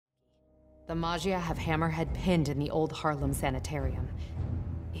The Maggia have Hammerhead pinned in the old Harlem sanitarium.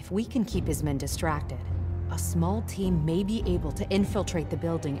 If we can keep his men distracted, a small team may be able to infiltrate the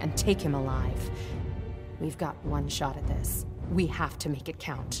building and take him alive. We've got one shot at this. We have to make it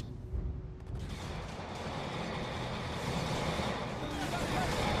count.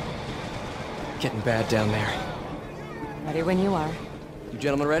 Getting bad down there. Ready when you are. You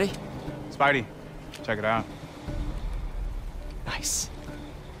gentlemen ready? Spidey, check it out. Nice.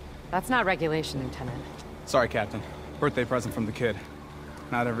 That's not regulation, Lieutenant. Sorry, Captain. Birthday present from the kid.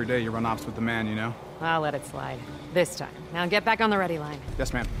 Not every day you run ops with the man, you know? I'll let it slide. This time. Now get back on the ready line.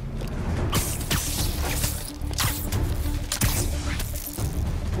 Yes, ma'am.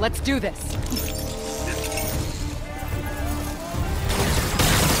 Let's do this.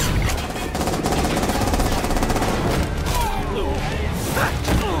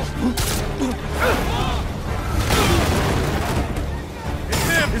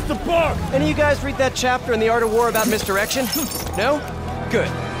 It's the bar! Any of you guys read that chapter in The Art of War about misdirection? No? Good.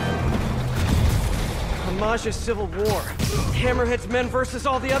 A Maggia civil war. Hammerhead's men versus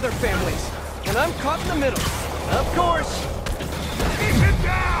all the other families. And I'm caught in the middle. Of course. Keep him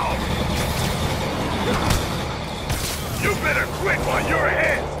down! You better quit while you're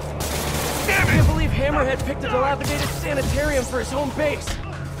ahead! Damn I can't it! believe Hammerhead picked a dilapidated sanitarium for his home base.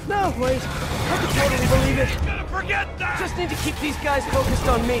 No, wait. I could totally believe it. Gonna forget that! Just need to keep these guys focused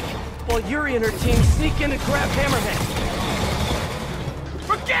on me, while Yuri and her team sneak in and grab Hammerhead.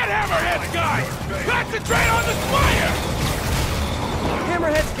 Forget Hammerhead's guys! Concentrate on the fire!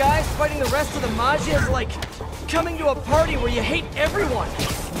 Hammerhead's guys fighting the rest of the Maggia is like coming to a party where you hate everyone.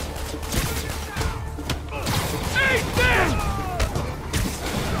 Eat this!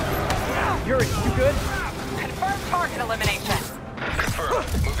 Yuri, you good? Confirm target elimination. Confirmed.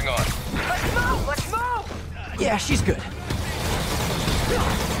 Moving on. Let's move! Let's move! Yeah, she's good. Don't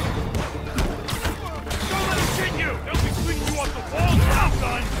let him get you! They'll be cleaning you off the walls now,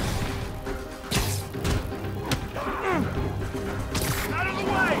 son! Out of the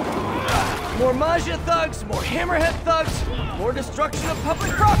way! More Maggia thugs, more Hammerhead thugs, more destruction of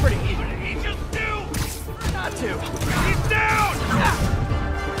public property. He just knew! Not to. He's down!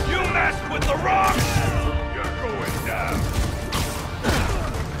 You messed with the rock! You're going down!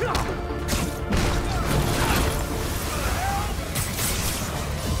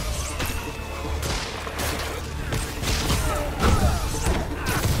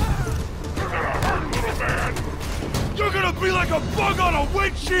 You're gonna be like a bug on a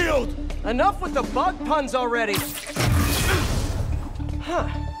windshield! Enough with the bug puns already. Huh.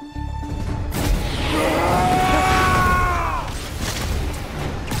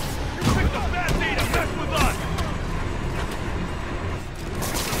 You picked a bad day to mess with us!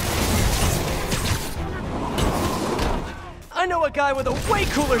 I know a guy with a way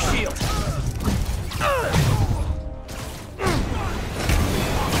cooler shield.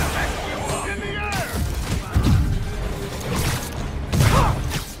 In the air!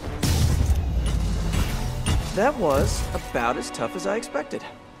 That was about as tough as I expected.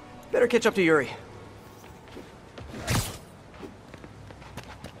 Better catch up to Yuri.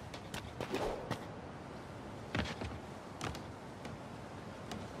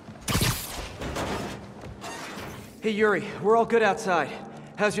 Hey Yuri, we're all good outside.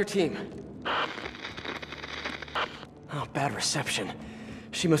 How's your team? Oh, bad reception.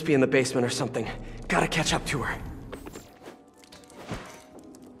 She must be in the basement or something. Gotta catch up to her.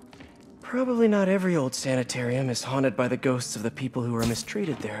 Probably not every old sanitarium is haunted by the ghosts of the people who were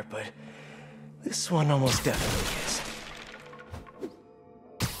mistreated there, but this one almost definitely is.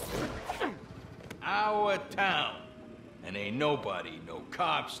 Our town. And ain't nobody, no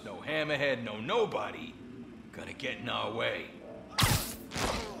cops, no hammerhead, no nobody, gonna get in our way.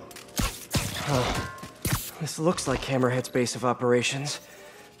 Huh. This looks like Hammerhead's base of operations,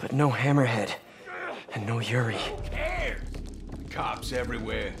 but no Hammerhead, and no Yuri. Cares? Cops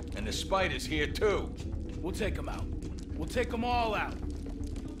everywhere, and the spider's here too. We'll take them out. We'll take them all out.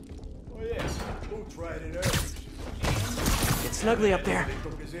 Oh yes, who tried it early? It's snuggly up there. They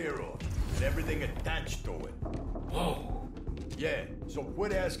took his ear off, and everything attached to it. Whoa. Yeah, so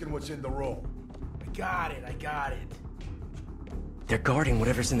quit asking what's in the room. I got it. They're guarding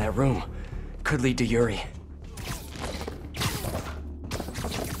whatever's in that room. Could lead to Yuri.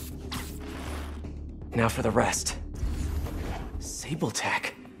 Now for the rest. Sable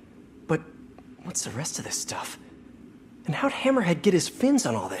tech. But what's the rest of this stuff? And how'd Hammerhead get his fins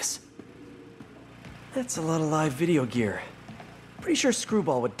on all this? That's a lot of live video gear. Pretty sure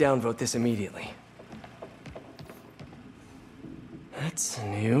Screwball would downvote this immediately. That's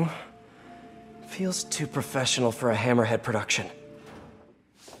new. Feels too professional for a Hammerhead production.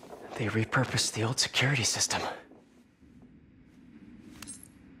 They repurposed the old security system.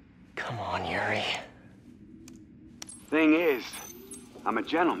 Come on, Yuri. Thing is, I'm a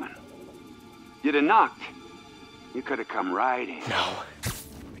gentleman. You'd have knocked. You could have come right in. No.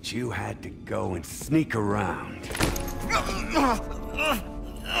 But you had to go and sneak around.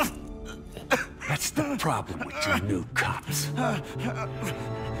 That's the problem with you new cops.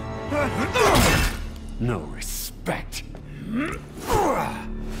 No respect.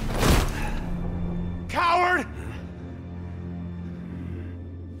 Coward!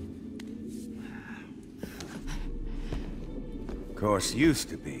 Of course, used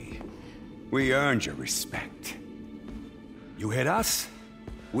to be. We earned your respect. You hit us,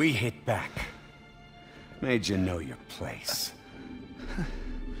 we hit back. Made you know your place.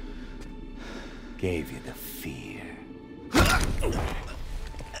 Gave you the fear.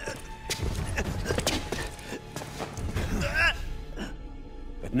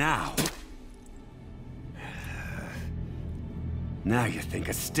 But now you think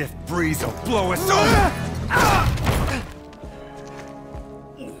a stiff breeze will blow us over?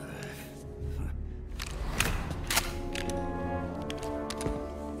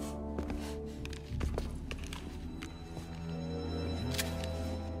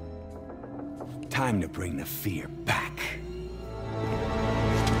 Time to bring the fear back.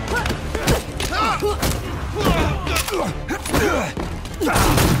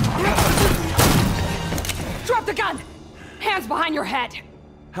 Drop the gun! Hands behind your head!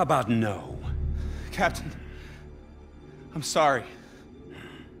 How about no? Captain, I'm sorry.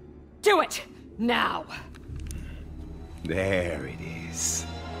 Do it! Now! There it is.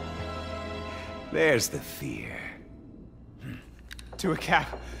 There's the fear. Do it, Cap.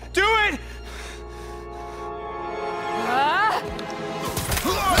 Do it!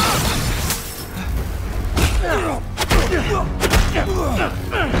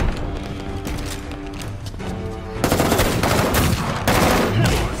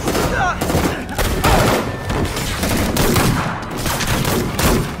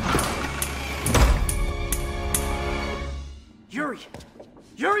 Yuri!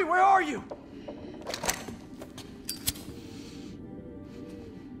 Yuri, where are you?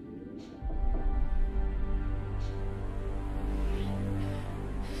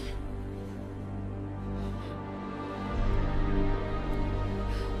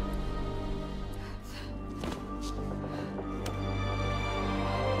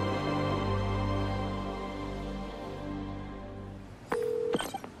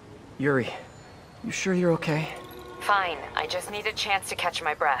 Yuri, you sure you're okay? Fine. I just need a chance to catch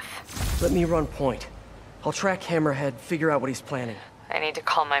my breath. Let me run point. I'll track Hammerhead, figure out what he's planning. I need to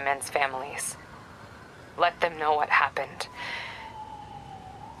call my men's families. Let them know what happened.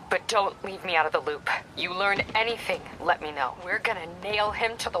 But don't leave me out of the loop. You learn anything, let me know. We're gonna nail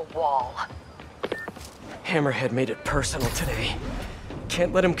him to the wall. Hammerhead made it personal today.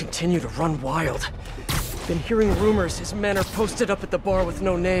 Can't let him continue to run wild. Been hearing rumors his men are posted up at the bar with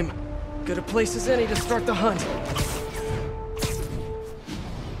no name. Good a place as any to start the hunt.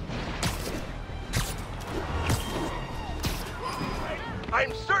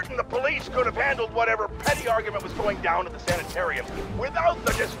 I'm certain the police could have handled whatever petty argument was going down at the sanitarium without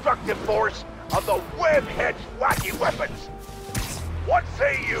the destructive force of the web-hedged wacky weapons. What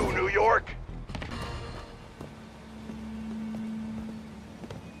say you, New York?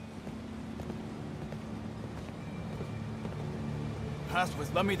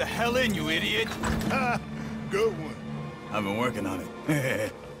 Passwords, let me the hell in, you idiot! Good one. I've been working on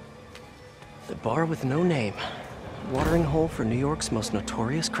it. The bar with no name. Watering hole for New York's most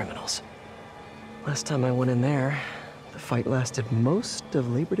notorious criminals. Last time I went in there, the fight lasted most of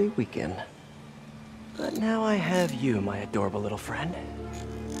Labor Day weekend. But now I have you, my adorable little friend.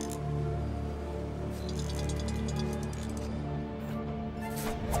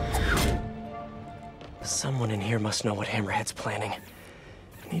 Someone in here must know what Hammerhead's planning.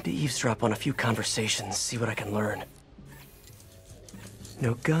 Need to eavesdrop on a few conversations, see what I can learn.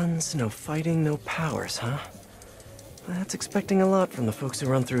 No guns, no fighting, no powers, huh? That's expecting a lot from the folks who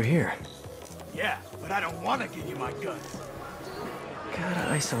run through here. Yeah, but I don't want to give you my guns. Gotta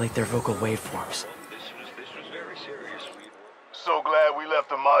isolate their vocal waveforms. So glad we left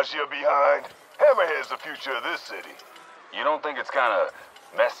the Maggia behind. Hammerhead's the future of this city. You don't think it's kind of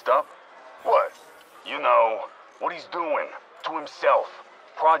messed up? What? You know, what he's doing to himself.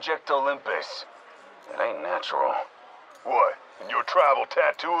 Project Olympus. It ain't natural. What? And your tribal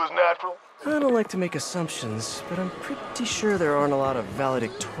tattoo is natural? I don't like to make assumptions, but I'm pretty sure there aren't a lot of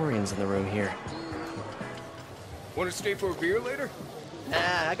valedictorians in the room here. Want to stay for a beer later?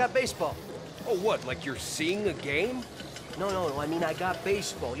 I got baseball. Oh, what, like you're seeing a game? No, I mean I got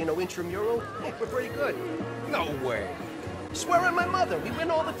baseball. You know, intramural. Hey, we're pretty good. No way. Swear on my mother, we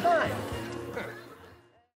win all the time.